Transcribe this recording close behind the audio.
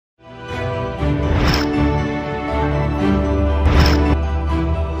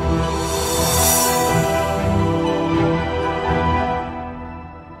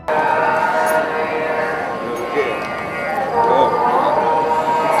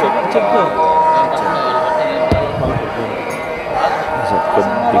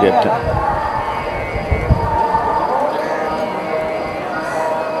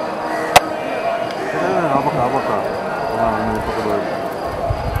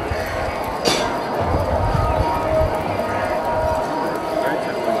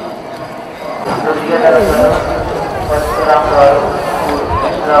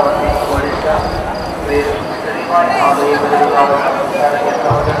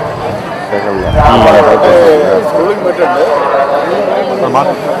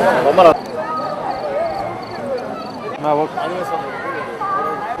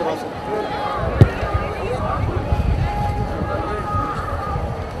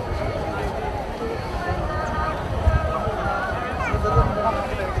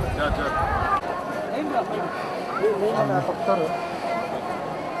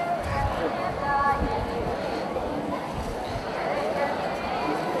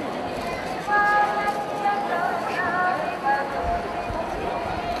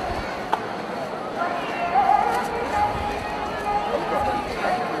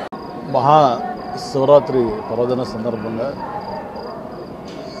మహాశివరాత్రి పర్వదిన సందర్భంగా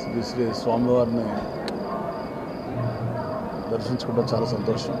శ్రీ స్వామివారిని దర్శించుకుంటే చాలా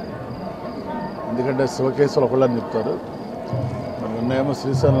సంతోషం. ఎందుకంటే శివకేశ్వరు ఒకళ్ళని చెప్తారు. నిన్నేమో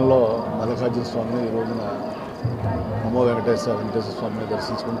శ్రీశైలంలో మల్లికార్జున స్వామిని, ఈ రోజున నమో వెంకటేశ్వర స్వామిని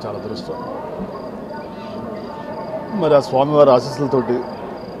దర్శించుకుని చాలా అదృష్టం. మరి ఆ స్వామివారి ఆశీస్సులతోటి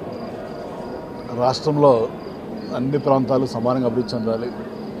రాష్ట్రంలో అన్ని ప్రాంతాలు సమానంగా అభివృద్ధి చెందాలి,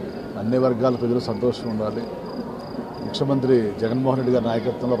 అన్ని వర్గాల ప్రజలు సంతోషంగా ఉండాలి, ముఖ్యమంత్రి జగన్మోహన్ రెడ్డి గారి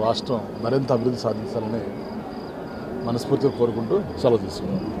నాయకత్వంలో రాష్ట్రం మరింత అభివృద్ధి సాధించాలని మనస్ఫూర్తిగా కోరుకుంటూ సెలవు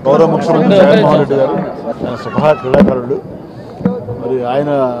తీసుకున్నాం. గౌరవ ముఖ్యమంత్రి జగన్మోహన్ రెడ్డి గారు ఆయన స్వతహా క్రీడాకారుడు. మరి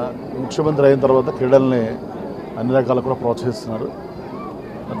ఆయన ముఖ్యమంత్రి అయిన తర్వాత క్రీడల్ని అన్ని రకాలు కూడా ప్రోత్సహిస్తున్నారు.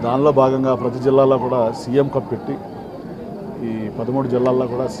 దానిలో భాగంగా ప్రతి జిల్లాలో కూడా సీఎం కప్ పెట్టి, ఈ 13 జిల్లాల్లో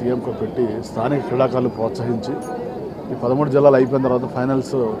కూడా సీఎం కప్ పెట్టి స్థానిక క్రీడాకారులు ప్రోత్సహించి, ఈ 13 జిల్లాలు అయిపోయిన తర్వాత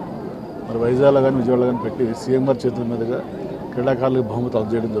ఫైనల్స్ మరి వైజాగ్లో కానీ విజయవాడలో కానీ పెట్టి సీఎం గారి చేతుల మీదుగా క్రీడాకారులకు బహుమతి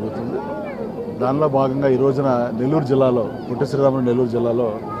అందజేయడం జరుగుతుంది. దానిలో భాగంగా ఈ రోజున నెల్లూరు జిల్లాలో, పొట్టి శ్రీరాములు నెల్లూరు జిల్లాలో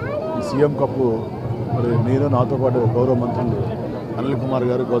ఈ సీఎం కప్పు మరి నేను, నాతో పాటు గౌరవ మంత్రులు అనిల్ కుమార్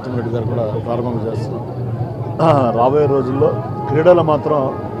గారు, గౌతమ్ రెడ్డి గారు కూడా ప్రారంభం చేస్తున్నాం. రాబోయే రోజుల్లో క్రీడలు మాత్రం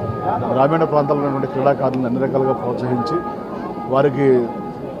గ్రామీణ ప్రాంతాల్లో ఉన్నటువంటి క్రీడాకారులను అన్ని రకాలుగా ప్రోత్సహించి వారికి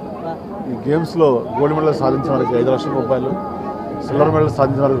ఈ గేమ్స్లో గోల్డ్ మెడల్ సాధించిన వారికి 5 లక్షల రూపాయలు, సిల్వర్ మెడల్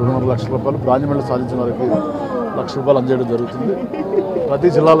సాధించిన వారికి 2 లక్షల రూపాయలు, బ్రాంజ్ మెడల్ సాధించిన వారికి 1 లక్ష రూపాయలు అందజేయడం జరుగుతుంది. ప్రతి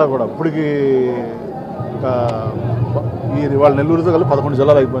జిల్లాలో కూడా ఇప్పటికీ వాళ్ళ నెల్లూరుతో కలిపి 11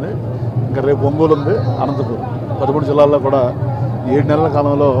 జిల్లాలు అయిపోయినాయి. ఇంకా రేపు ఒంగోలు ఉంది, అనంతపురం, 13 జిల్లాల్లో కూడా 7 నెలల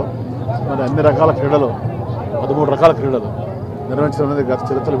కాలంలో మరి అన్ని రకాల క్రీడలు, 13 రకాల క్రీడలు నిర్వహించడం అనేది గత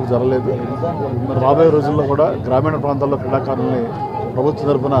చరిత్రలో ఇప్పుడు జరగలేదు. మరి రాబోయే రోజుల్లో కూడా గ్రామీణ ప్రాంతాల్లో క్రీడాకారుల్ని ప్రభుత్వ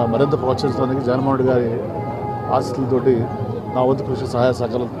తరఫున మరింత ప్రోత్సహించడానికి జగన్మోహన్ రెడ్డి గారి ఆశీస్సులతోటి నా వంతు కృషి సహాయ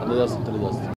సహకారాలు తెలియజేస్తాను.